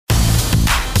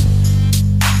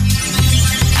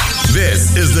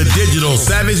This is the Digital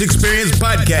Savage Experience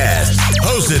Podcast,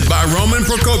 hosted by Roman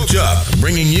Prokopchuk,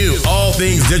 bringing you all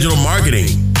things digital marketing,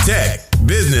 tech,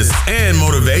 business, and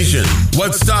motivation.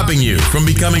 What's stopping you from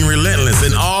becoming relentless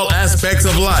in all aspects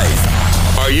of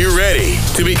life? Are you ready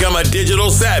to become a digital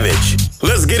savage?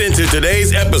 Let's get into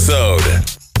today's episode.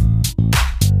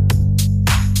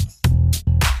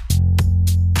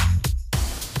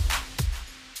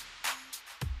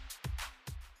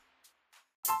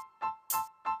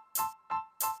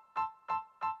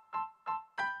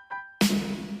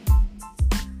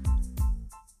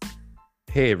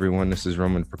 Hey everyone, this is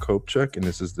Roman Prokopchuk, and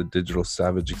this is the Digital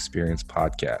Savage Experience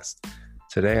Podcast.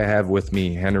 Today I have with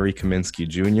me Henry Kaminsky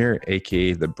Jr.,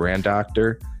 aka the Brand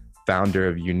Doctor, founder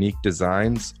of Unique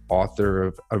Designs,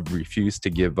 author of Refuse to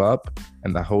Give Up,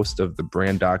 and the host of the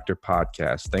Brand Doctor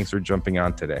Podcast. Thanks for jumping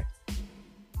on today.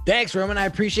 Thanks, Roman. I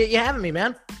appreciate you having me,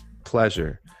 man.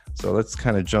 Pleasure. So let's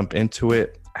kind of jump into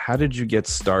it. How did you get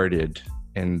started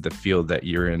in the field that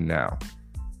you're in now?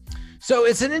 So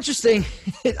it's an interesting,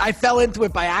 I fell into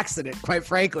it by accident, quite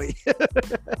frankly.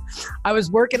 I was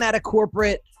working at a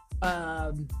corporate,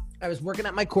 I was working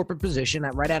at my corporate position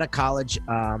right out of college.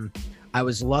 I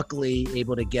was luckily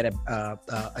able to get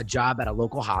a job at a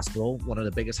local hospital, one of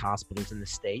the biggest hospitals in the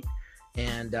state,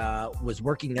 and was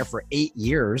working there for 8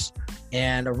 years.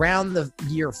 And around the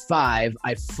year 5,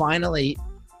 I finally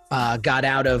got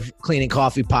out of cleaning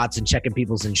coffee pots and checking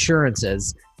people's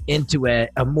insurances into a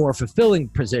more fulfilling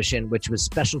position, which was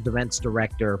special events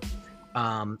director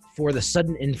for the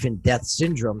Sudden Infant Death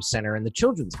Syndrome Center in the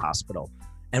Children's Hospital.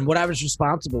 And what I was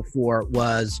responsible for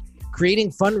was creating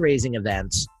fundraising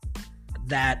events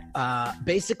that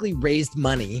basically raised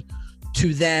money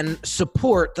to then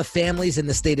support the families in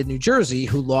the state of New Jersey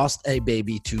who lost a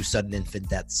baby to sudden infant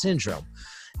death syndrome.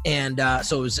 And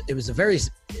so it was a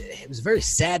very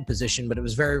sad position, but it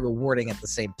was very rewarding at the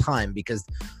same time, because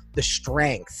the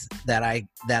strength that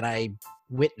I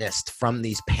witnessed from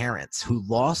these parents who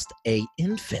lost a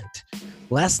infant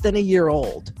less than a year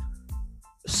old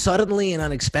suddenly and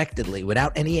unexpectedly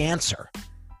without any answer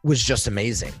was just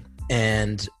amazing.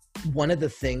 And one of the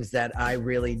things that I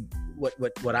really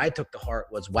what I took to heart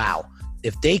was, wow,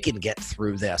 if they can get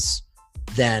through this,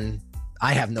 then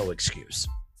I have no excuse.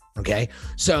 Okay,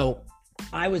 so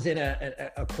I was in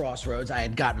a crossroads. I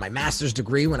had gotten my master's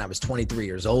degree when I was 23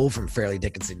 years old from Fairleigh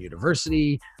Dickinson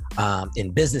University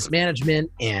in business management.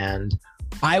 And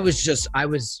I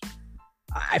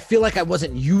feel like I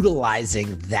wasn't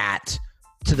utilizing that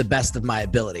to the best of my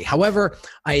ability. However,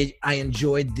 I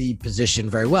enjoyed the position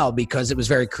very well because it was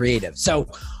very creative. So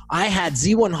I had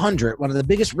Z100, one of the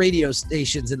biggest radio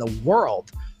stations in the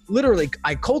world. Literally,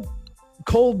 I cold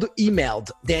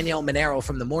emailed Danielle Monero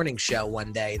from the morning show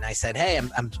one day, and I said, hey,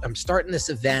 I'm starting this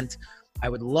event. I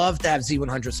would love to have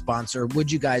Z100 sponsor.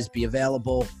 Would you guys be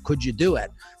available? Could you do it?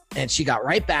 And she got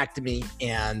right back to me,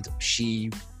 and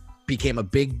she became a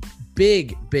big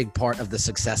part of the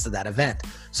success of that event.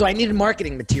 So I needed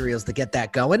marketing materials to get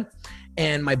that going.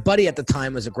 And my buddy at the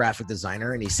time was a graphic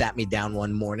designer, and he sat me down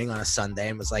one morning on a Sunday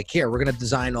and was like, here, we're going to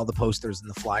design all the posters and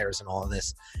the flyers and all of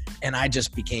this. And I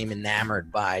just became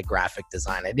enamored by graphic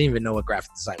design. I didn't even know what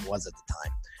graphic design was at the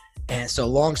time. And so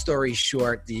long story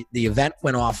short, the event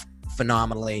went off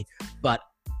phenomenally, but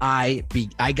I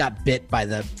got bit by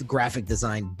the graphic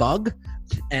design bug,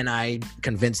 and I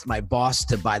convinced my boss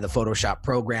to buy the Photoshop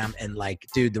program. And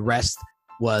dude, the rest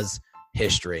was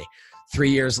history. 3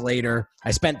 years later,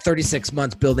 I spent 36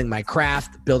 months building my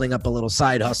craft, building up a little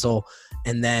side hustle.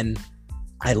 And then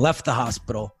I left the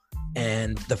hospital,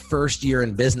 and the first year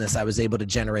in business, I was able to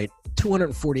generate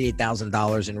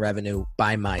 $248,000 in revenue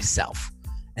by myself.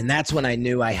 And that's when I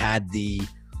knew I had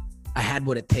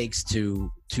what it takes to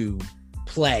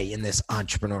play in this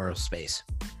entrepreneurial space.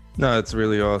 No, it's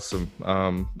really awesome.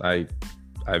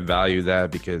 I value that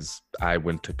because I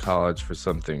went to college for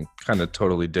something kind of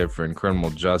totally different, criminal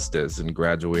justice, and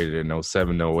graduated in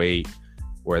 07, 08,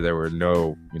 where there were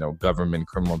no, government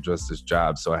criminal justice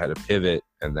jobs. So I had to pivot,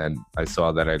 and then I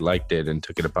saw that I liked it and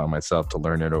took it upon myself to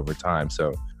learn it over time.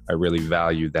 So I really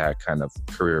value that kind of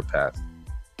career path.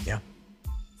 Yeah,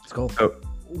 it's cool. So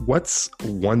what's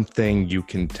one thing you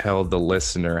can tell the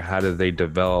listener? How do they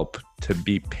develop to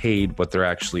be paid what they're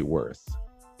actually worth?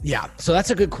 Yeah, so that's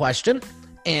a good question.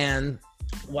 And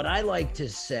what I like to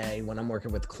say when I'm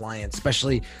working with clients,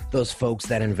 especially those folks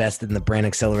that invested in the Brand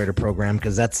Accelerator program,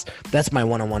 because that's my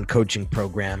one-on-one coaching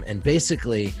program. And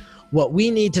basically what we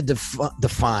need to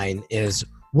define is,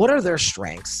 what are their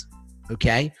strengths?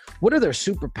 Okay. What are their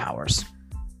superpowers?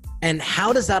 And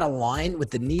how does that align with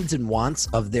the needs and wants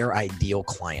of their ideal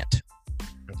client?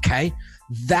 Okay.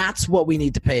 That's what we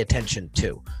need to pay attention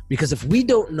to. Because if we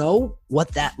don't know what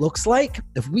that looks like,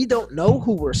 if we don't know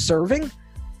who we're serving,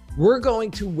 we're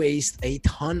going to waste a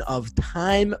ton of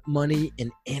time, money,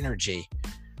 and energy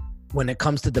when it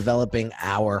comes to developing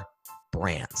our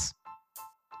brands.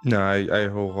 No, I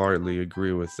wholeheartedly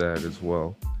agree with that as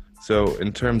well. So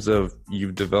in terms of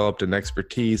you've developed an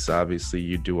expertise, obviously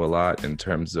you do a lot in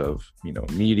terms of,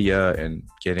 media and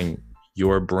getting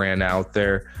your brand out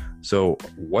there. So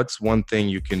what's one thing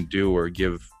you can do or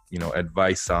give,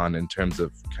 advice on in terms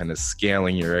of kind of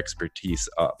scaling your expertise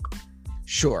up?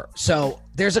 Sure. So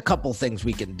there's a couple things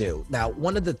we can do. Now,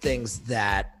 one of the things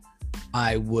that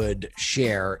I would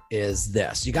share is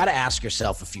this. You got to ask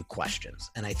yourself a few questions.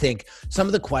 And I think some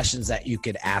of the questions that you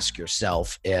could ask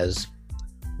yourself is,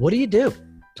 what do you do?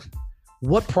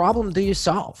 What problem do you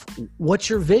solve? What's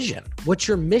your vision? What's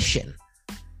your mission?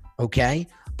 Okay.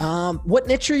 What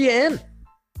niche are you in?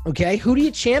 Okay. Who do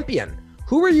you champion?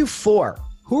 Who are you for?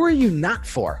 Who are you not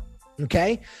for?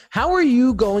 Okay. How are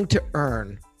you going to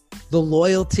earn the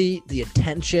loyalty, the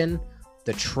attention,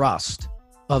 the trust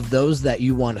of those that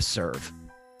you want to serve?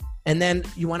 And then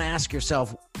you want to ask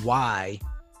yourself, why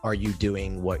are you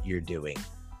doing what you're doing?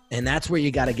 And that's where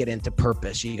you got to get into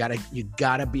purpose. You got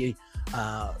to be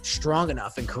strong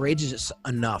enough and courageous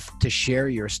enough to share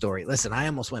your story. Listen, I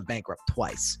almost went bankrupt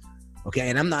twice. Okay.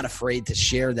 And I'm not afraid to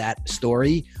share that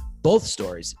story, both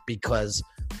stories, because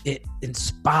it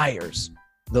inspires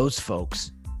those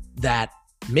folks that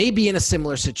may be in a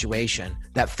similar situation,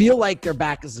 that feel like their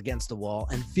back is against the wall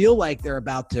and feel like they're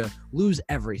about to lose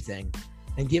everything,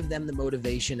 and give them the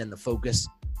motivation and the focus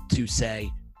to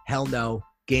say, hell no,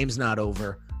 game's not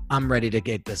over. I'm ready to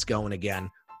get this going again,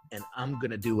 and I'm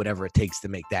going to do whatever it takes to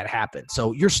make that happen.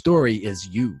 So your story is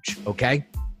huge, okay?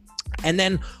 And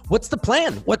then what's the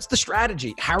plan? What's the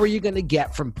strategy? How are you going to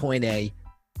get from point A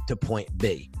to point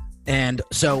B? And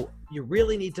so you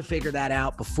really need to figure that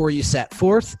out before you set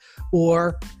forth.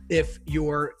 Or if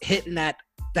you're hitting that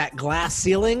glass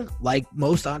ceiling, like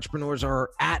most entrepreneurs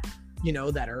are at,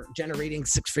 that are generating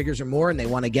 6 figures or more, and they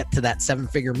want to get to that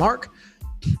 7-figure mark,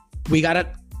 we got to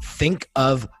think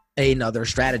of another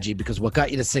strategy, because what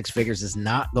got you to 6 figures is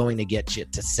not going to get you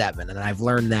to 7. And I've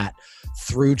learned that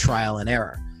through trial and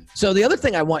error. So the other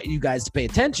thing I want you guys to pay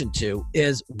attention to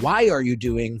is, why are you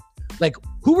doing,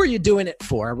 who are you doing it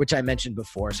for, which I mentioned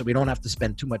before, so we don't have to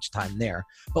spend too much time there.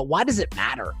 But why does it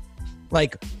matter?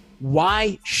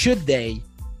 Why should they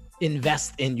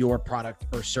invest in your product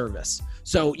or service?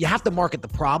 So you have to market the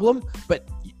problem, but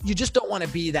you just don't want to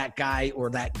be that guy or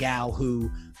that gal who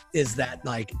is that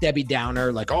Debbie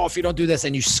Downer, oh, if you don't do this,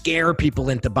 and you scare people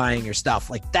into buying your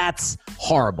stuff. That's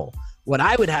horrible. What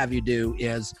I would have you do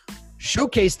is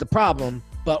showcase the problem,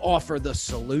 but offer the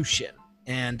solution.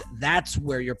 And that's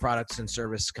where your products and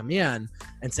service come in,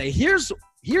 and say, here's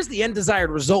the end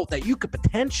desired result that you could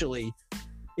potentially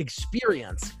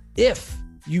experience if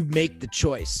you make the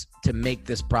choice to make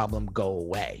this problem go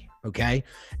away. Okay.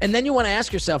 And then you want to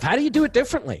ask yourself, how do you do it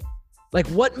differently?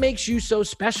 What makes you so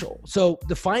special? So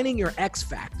defining your X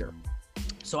factor.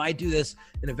 So I do this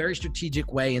in a very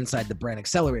strategic way inside the Brand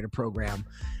Accelerator program,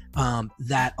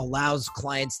 that allows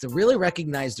clients to really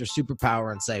recognize their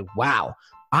superpower and say, wow,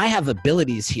 I have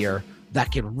abilities here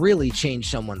that can really change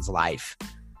someone's life,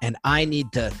 and I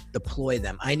need to deploy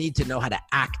them. I need to know how to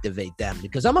activate them,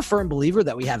 because I'm a firm believer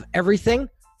that we have everything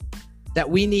that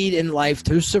we need in life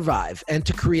to survive and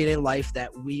to create a life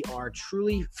that we are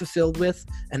truly fulfilled with,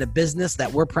 and a business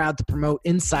that we're proud to promote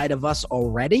inside of us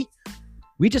already.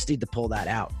 We just need to pull that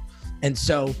out. And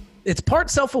so it's part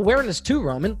self-awareness too,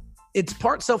 Roman. It's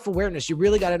part self-awareness. You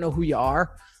really got to know who you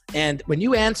are. And when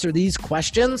you answer these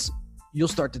questions, you'll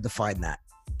start to define that.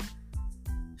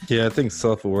 Yeah, I think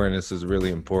self-awareness is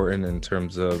really important in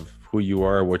terms of who you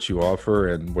are, what you offer,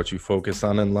 and what you focus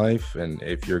on in life. And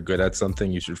if you're good at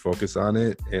something, you should focus on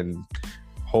it. And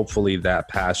hopefully that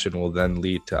passion will then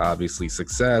lead to obviously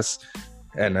success.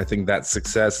 And I think that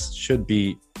success should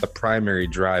be a primary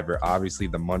driver. Obviously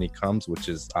the money comes, which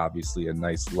is obviously a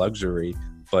nice luxury.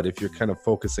 But if you're kind of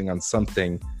focusing on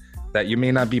something that you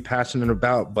may not be passionate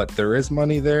about, but there is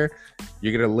money there,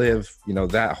 you're going to live,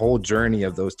 that whole journey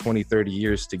of those 20, 30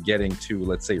 years to getting to,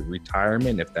 let's say,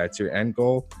 retirement, if that's your end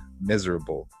goal,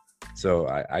 miserable. So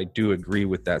I do agree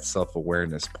with that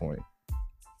self-awareness point.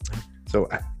 So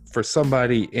for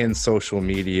somebody in social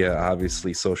media,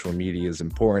 obviously social media is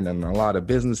important in a lot of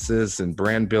businesses and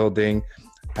brand building.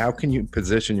 How can you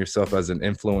position yourself as an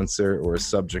influencer or a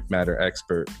subject matter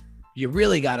expert? You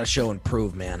really got to show and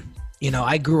prove, man.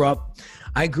 I grew up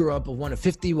with one of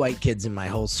 50 white kids in my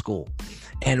whole school,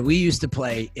 and we used to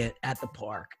play at the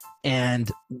park, and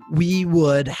we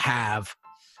would have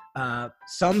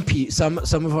some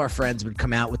of our friends would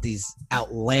come out with these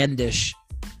outlandish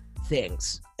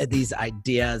things, these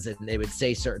ideas, and they would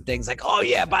say certain things like, oh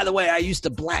yeah, by the way, I used to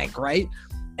blank, right?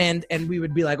 And we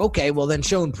would be like, okay, well then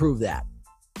show and prove that.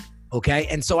 Okay.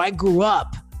 And so I grew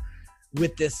up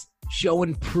with this show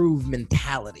and prove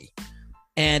mentality.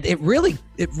 And it really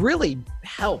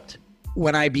helped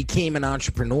when I became an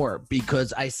entrepreneur,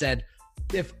 because I said,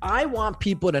 if I want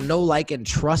people to know, like, and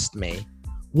trust me,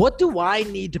 what do I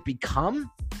need to become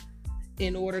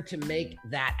in order to make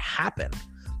that happen?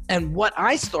 And what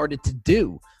I started to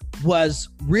do was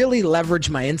really leverage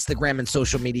my Instagram and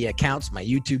social media accounts, my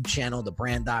YouTube channel, The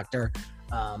Brand Doctor,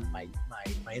 my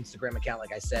Instagram account,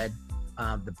 like I said,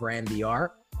 The Brand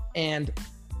DR. And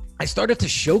I started to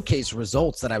showcase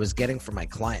results that I was getting from my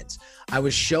clients. I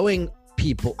was showing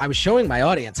my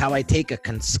audience how I take a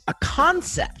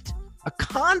concept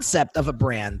of a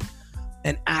brand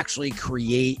and actually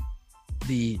create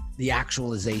the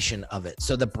actualization of it.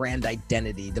 So the brand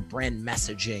identity, the brand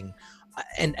messaging,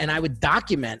 and I would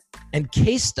document and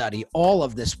case study all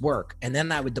of this work. And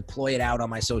then I would deploy it out on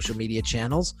my social media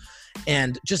channels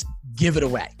and just give it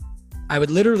away. I would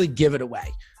literally give it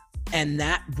away. And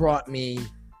that brought me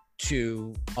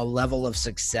to a level of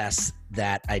success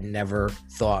that I never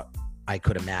thought I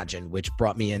could imagine, which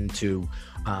brought me into,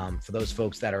 for those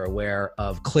folks that are aware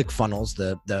of ClickFunnels,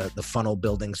 the funnel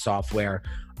building software.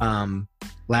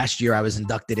 Last year, I was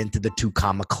inducted into the 2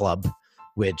 Comma Club,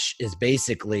 which is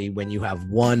basically when you have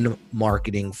one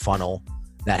marketing funnel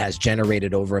that has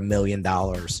generated over $1 million.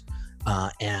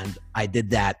 And I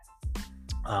did that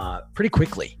pretty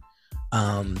quickly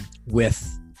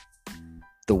with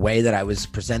the way that I was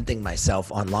presenting myself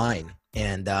online.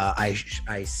 And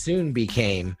I soon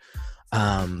became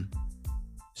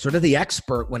sort of the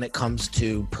expert when it comes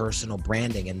to personal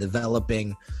branding and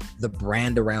developing the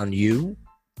brand around you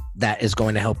that is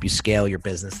going to help you scale your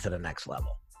business to the next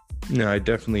level. No, I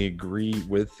definitely agree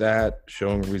with that.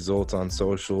 Showing results on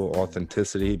social,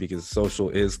 authenticity, because social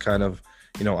is kind of,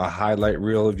 a highlight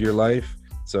reel of your life.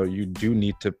 So you do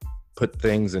need to put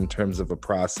things in terms of a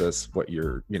process, what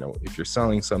you're, if you're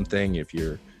selling something, if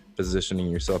you're positioning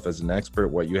yourself as an expert,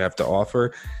 what you have to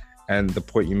offer. And the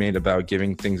point you made about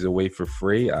giving things away for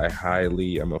free, I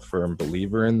highly am a firm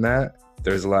believer in that.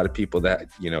 There's a lot of people that,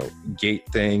 gate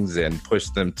things and push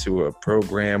them to a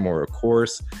program or a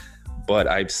course. But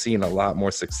I've seen a lot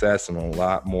more success and a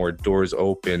lot more doors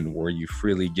open where you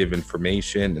freely give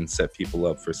information and set people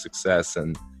up for success.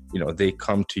 And, they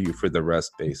come to you for the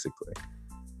rest, basically.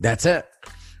 That's it.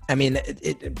 I mean,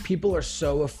 people are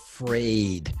so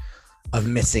afraid of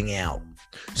missing out.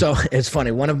 So it's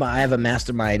funny. I have a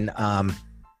mastermind.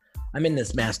 I'm in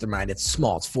this mastermind. It's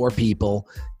small. It's 4 people,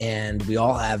 and we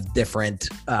all have different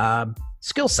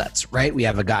skill sets, right? We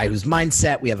have a guy who's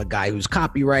mindset. We have a guy who's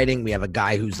copywriting. We have a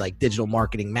guy who's like digital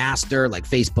marketing master, like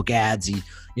Facebook ads. He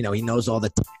knows all the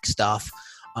tech stuff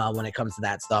when it comes to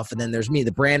that stuff. And then there's me,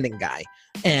 the branding guy.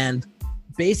 And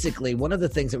basically, one of the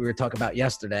things that we were talking about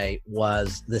yesterday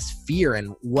was this fear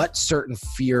and what certain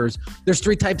fears. There's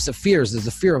 3 types of fears. There's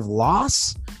the fear of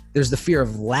loss, there's the fear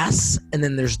of less, and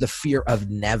then there's the fear of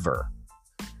never.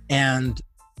 And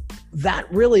that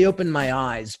really opened my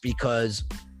eyes, because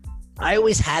I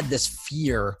always had this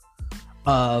fear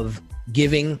of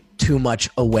giving too much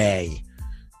away,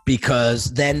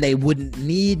 because then they wouldn't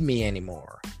need me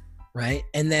anymore, right?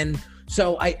 And then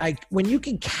so I when you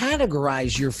can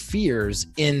categorize your fears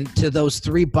into those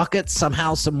 3 buckets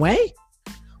somehow, some way,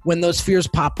 when those fears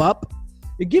pop up,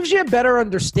 it gives you a better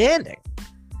understanding.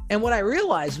 And what I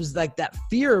realized was like that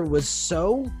fear was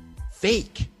so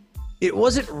fake. It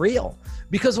wasn't real,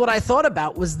 because what I thought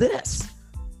about was this: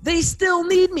 they still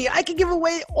need me. I can give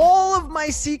away all of my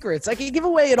secrets. I can give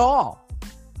away it all.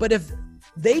 But if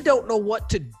they don't know what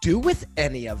to do with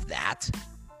any of that,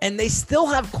 and they still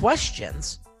have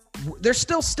questions, they're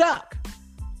still stuck.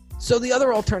 So the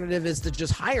other alternative is to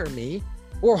just hire me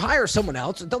or hire someone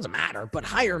else. It doesn't matter, but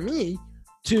hire me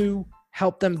to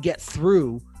help them get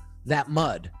through that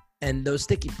mud and those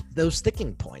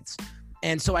sticking points.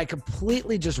 And so I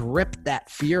completely just ripped that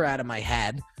fear out of my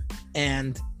head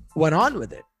and went on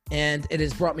with it. And it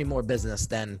has brought me more business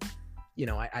than,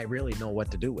 I really know what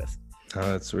to do with.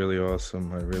 That's really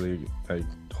awesome. I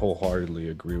wholeheartedly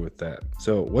agree with that.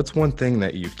 So what's one thing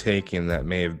that you've taken that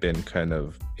may have been kind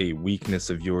of a weakness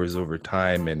of yours over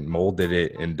time and molded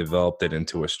it and developed it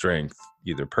into a strength,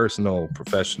 either personal,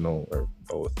 professional, or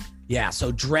both? Yeah.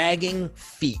 So dragging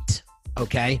feet.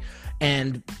 Okay.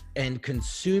 And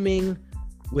consuming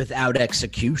without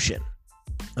execution.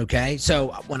 Okay. So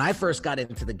when I first got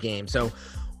into the game, so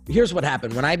here's what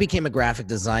happened. When I became a graphic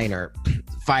designer,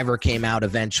 Fiverr came out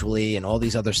eventually, and all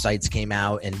these other sites came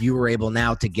out, and you were able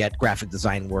now to get graphic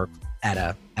design work at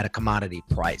a commodity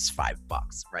price, $5,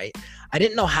 right? I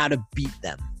didn't know how to beat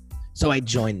them, so I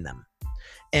joined them.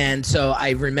 And so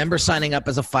I remember signing up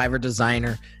as a Fiverr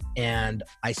designer, and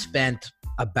I spent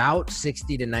about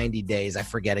 60 to 90 days. I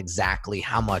forget exactly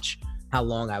how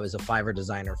long I was a Fiverr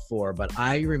designer for, but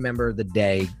I remember the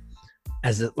day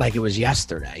like it was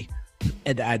yesterday.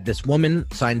 And this woman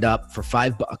signed up for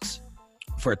 $5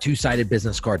 for a 2-sided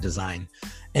business card design,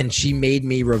 and she made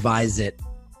me revise it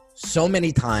so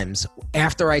many times.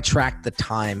 After I tracked the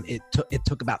time, it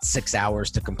took about 6 hours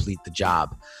to complete the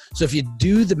job. So if you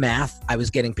do the math, I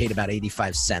was getting paid about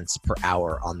 85 cents per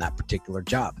hour on that particular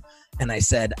job. And I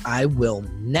said, I will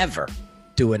never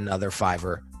do another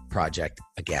Fiverr project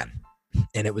again.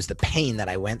 And it was the pain that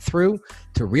I went through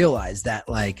to realize that,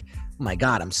 like, oh my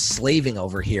God, I'm slaving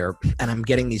over here and I'm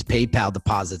getting these PayPal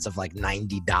deposits of like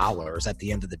 $90 at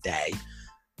the end of the day.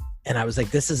 And I was like,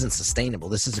 this isn't sustainable.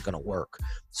 This isn't going to work.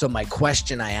 So my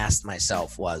question I asked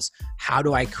myself was, how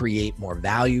do I create more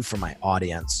value for my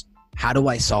audience? How do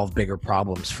I solve bigger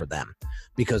problems for them?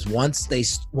 Because once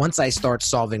I start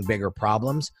solving bigger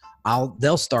problems,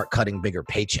 they'll start cutting bigger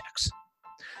paychecks.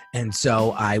 And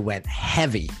so I went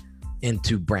heavy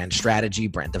into brand strategy,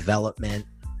 brand development,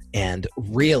 and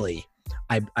really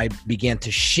I began to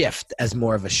shift as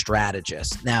more of a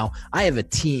strategist. Now I have a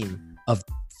team of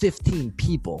 15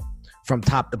 people from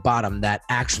top to bottom that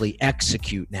actually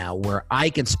execute now, where I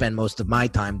can spend most of my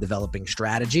time developing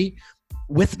strategy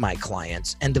with my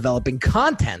clients and developing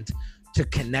content to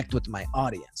connect with my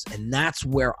audience. And that's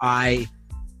where my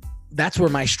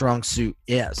strong suit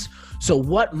is. So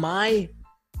what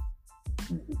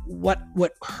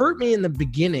hurt me in the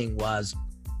beginning was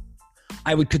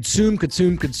I would consume,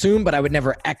 but I would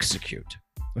never execute.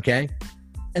 Okay.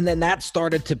 And then that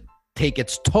started to take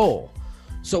its toll.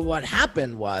 So what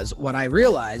happened was, what I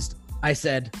realized, I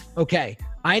said, okay,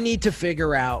 I need to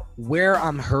figure out where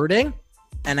I'm hurting,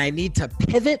 and I need to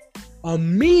pivot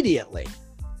immediately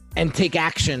and take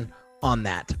action on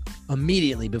that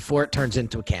immediately before it turns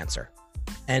into a cancer.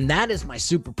 And that is my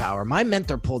superpower. My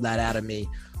mentor pulled that out of me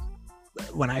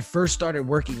when I first started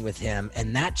working with him,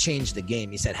 and that changed the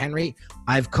game. He said, Henry,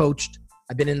 I've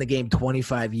been in the game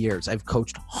 25 years. I've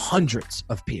coached hundreds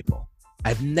of people.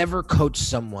 I've never coached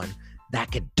someone that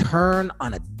could turn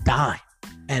on a dime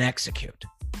and execute.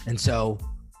 And so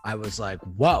I was like,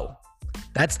 whoa,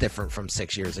 that's different from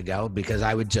 6 years ago, because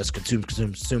I would just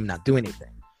consume, not do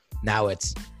anything. Now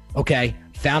it's, okay,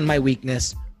 found my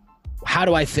weakness. How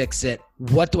do I fix it?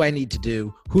 What do I need to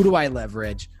do? Who do I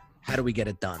leverage? How do we get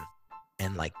it done?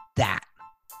 And like that,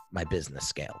 my business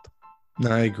scaled.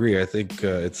 No, I agree. I think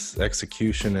it's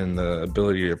execution and the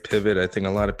ability to pivot. I think a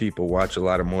lot of people watch a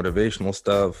lot of motivational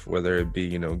stuff, whether it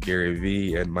be, Gary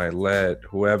Vee, Ed Milet,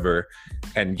 whoever,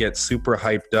 and get super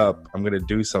hyped up. I'm going to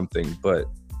do something, but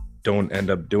don't end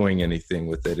up doing anything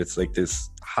with it. It's like this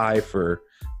high for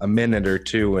a minute or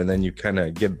two, and then you kind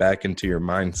of get back into your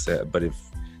mindset. But if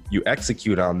you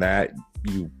execute on that,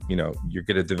 you're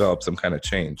going to develop some kind of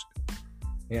change.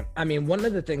 Yeah. I mean, one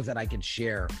of the things that I can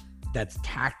share that's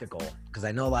tactical, because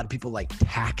I know a lot of people like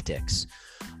tactics,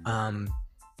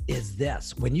 is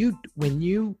this. When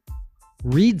you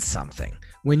read something,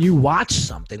 when you watch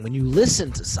something, when you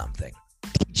listen to something,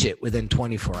 teach it within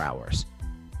 24 hours.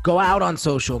 Go out on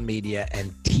social media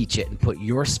and teach it and put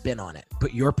your spin on it,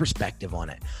 put your perspective on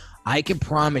it. I can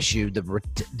promise you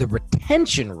the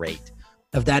retention rate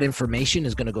of that information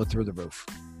is going to go through the roof.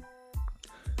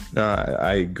 No,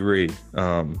 I agree.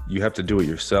 You have to do it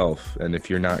yourself. And if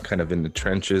you're not kind of in the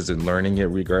trenches and learning it,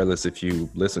 regardless if you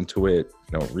listen to it,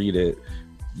 read it,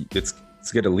 it's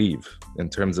going to leave in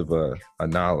terms of a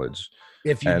knowledge.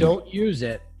 If you don't use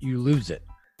it, you lose it.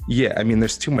 Yeah. I mean,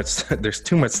 there's too much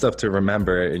stuff to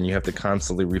remember, and you have to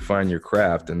constantly refine your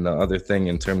craft. And the other thing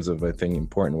in terms of, I think,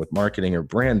 important with marketing or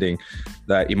branding,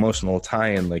 that emotional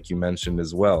tie-in, like you mentioned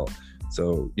as well.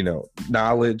 So,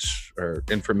 knowledge or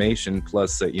information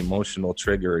plus the emotional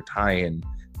trigger or tie-in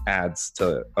adds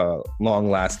to a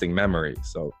long-lasting memory.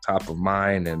 So top of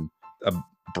mind and a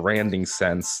branding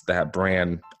sense, that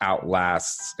brand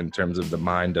outlasts in terms of the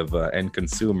mind of an end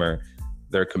consumer,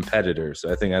 their competitors.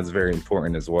 So I think that's very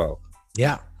important as well.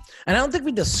 Yeah. And I don't think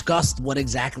we discussed what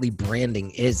exactly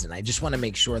branding is. And I just want to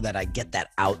make sure that I get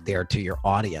that out there to your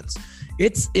audience.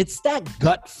 It's that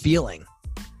gut feeling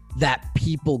that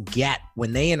people get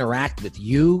when they interact with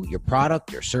you, your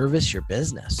product, your service, your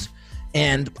business.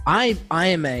 And I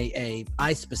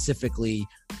specifically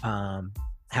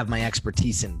have my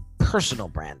expertise in personal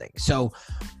branding. So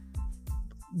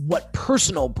what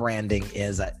personal branding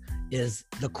is, is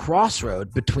the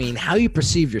crossroad between how you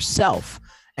perceive yourself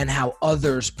and how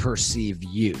others perceive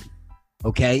you.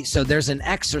 Okay, so there's an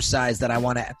exercise that I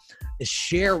want to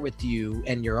share with you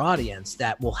and your audience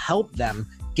that will help them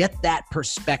get that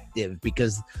perspective,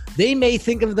 because they may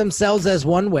think of themselves as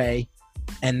one way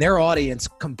and their audience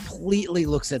completely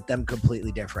looks at them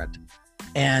completely different.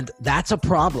 And that's a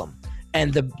problem.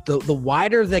 And the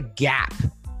wider the gap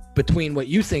between what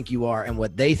you think you are and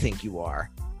what they think you are,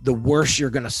 the worse you're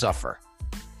going to suffer.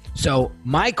 So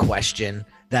my question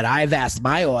that I've asked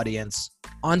my audience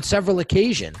on several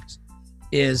occasions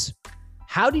is,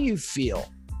 how do you feel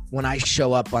when I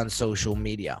show up on social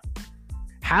media?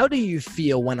 How do you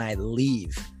feel when I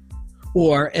leave?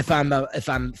 Or if I'm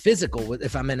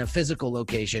in a physical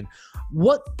location,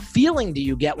 what feeling do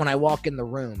you get when I walk in the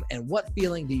room? And what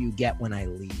feeling do you get when I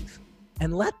leave?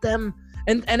 And let them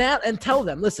and tell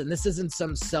them, listen, this isn't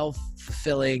some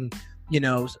self-fulfilling,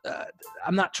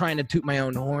 I'm not trying to toot my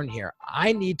own horn here.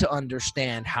 I need to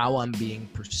understand how I'm being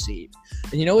perceived.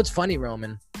 And you know what's funny,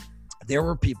 Roman? There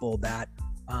were people that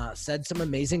said some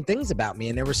amazing things about me,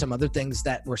 and there were some other things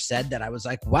that were said that I was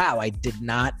like, wow, I did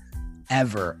not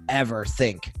ever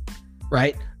think,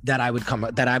 right, that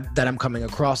I'm coming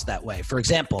across that way. For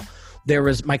example, there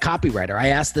was my copywriter. I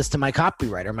asked this to my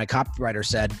copywriter. My copywriter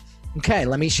said, okay,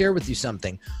 let me share with you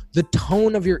something. The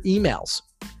tone of your emails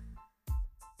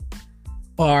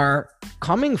are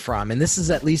coming from, and this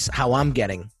is at least how I'm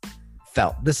getting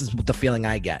felt. This is the feeling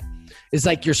I get. It's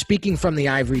like you're speaking from the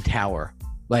ivory tower.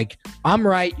 Like, I'm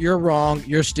right, you're wrong,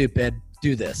 you're stupid,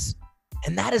 do this.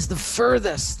 And that is the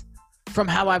furthest from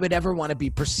how I would ever want to be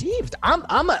perceived.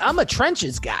 I'm a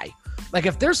trenches guy. Like,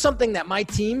 if there's something that my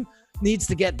team needs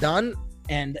to get done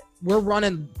and we're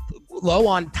running low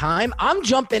on time, I'm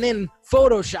jumping in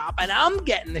Photoshop and I'm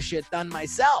getting the shit done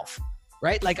myself,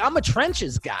 right? Like, I'm a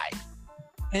trenches guy.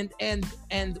 And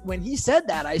when he said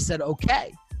that, I said,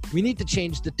 okay, we need to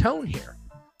change the tone here.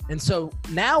 And so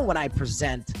now when I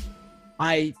present,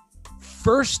 I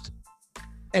first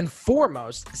and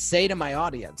foremost say to my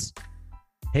audience,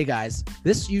 hey guys,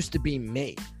 this used to be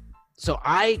me. So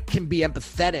I can be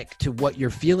empathetic to what you're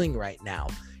feeling right now.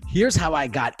 Here's how I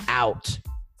got out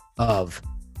of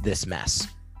this mess.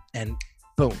 And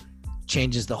boom,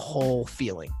 changes the whole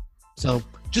feeling. So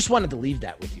just wanted to leave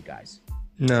that with you guys.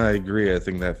 No, I agree. I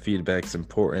think that feedback's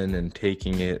important, and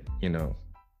taking it,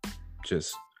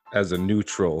 just as a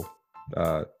neutral,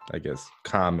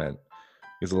 comment.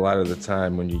 Because a lot of the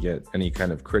time when you get any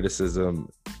kind of criticism,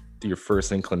 your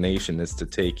first inclination is to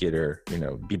take it or,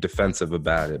 be defensive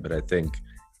about it. But I think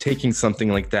taking something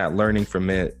like that, learning from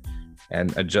it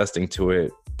and adjusting to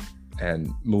it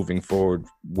and moving forward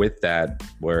with that,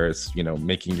 whereas,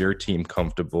 making your team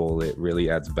comfortable, it really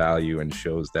adds value and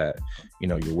shows that,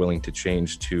 you're willing to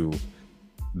change to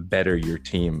better your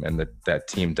team and that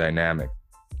team dynamic.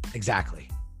 Exactly.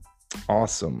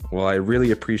 Awesome. Well, I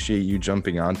really appreciate you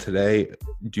jumping on today.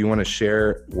 Do you want to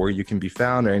share where you can be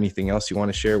found or anything else you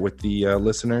want to share with the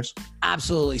listeners?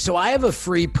 Absolutely. So I have a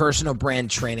free personal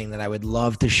brand training that I would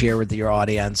love to share with your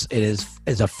audience. It is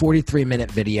a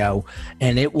 43-minute video,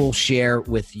 and it will share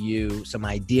with you some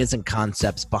ideas and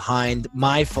concepts behind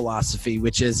my philosophy,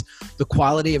 which is the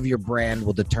quality of your brand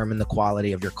will determine the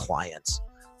quality of your clients.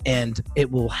 And it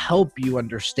will help you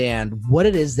understand what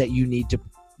it is that you need to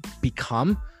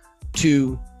become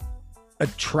to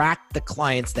attract the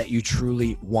clients that you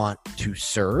truly want to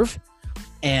serve.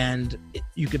 And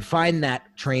you can find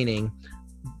that training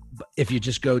if you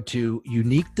just go to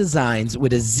Unique Designs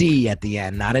with a Z at the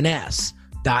end, not an S,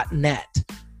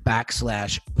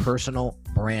 .net/personal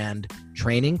brand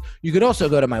training. You could also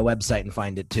go to my website and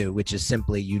find it too, which is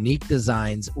simply Unique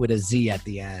Designs with a Z at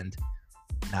the end,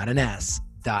 not an S,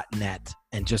 .net,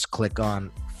 and just click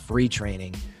on free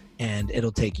training. And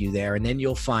it'll take you there. And then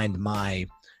you'll find my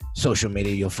social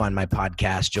media. You'll find my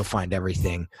podcast. You'll find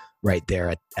everything right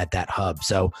there at that hub.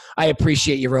 So I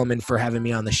appreciate you, Roman, for having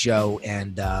me on the show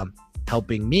and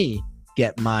helping me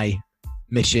get my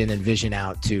mission and vision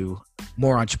out to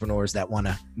more entrepreneurs that want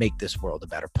to make this world a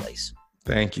better place.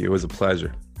 Thank you. It was a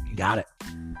pleasure. You got it.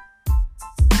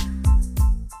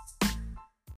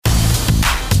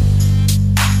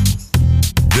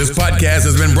 This podcast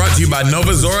has been brought to you by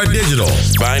Nova Zora Digital.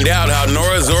 Find out how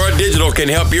Nova Zora Digital can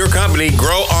help your company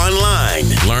grow online.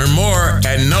 Learn more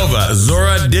at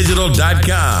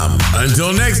novazoradigital.com.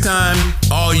 Until next time,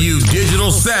 all you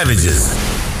digital savages.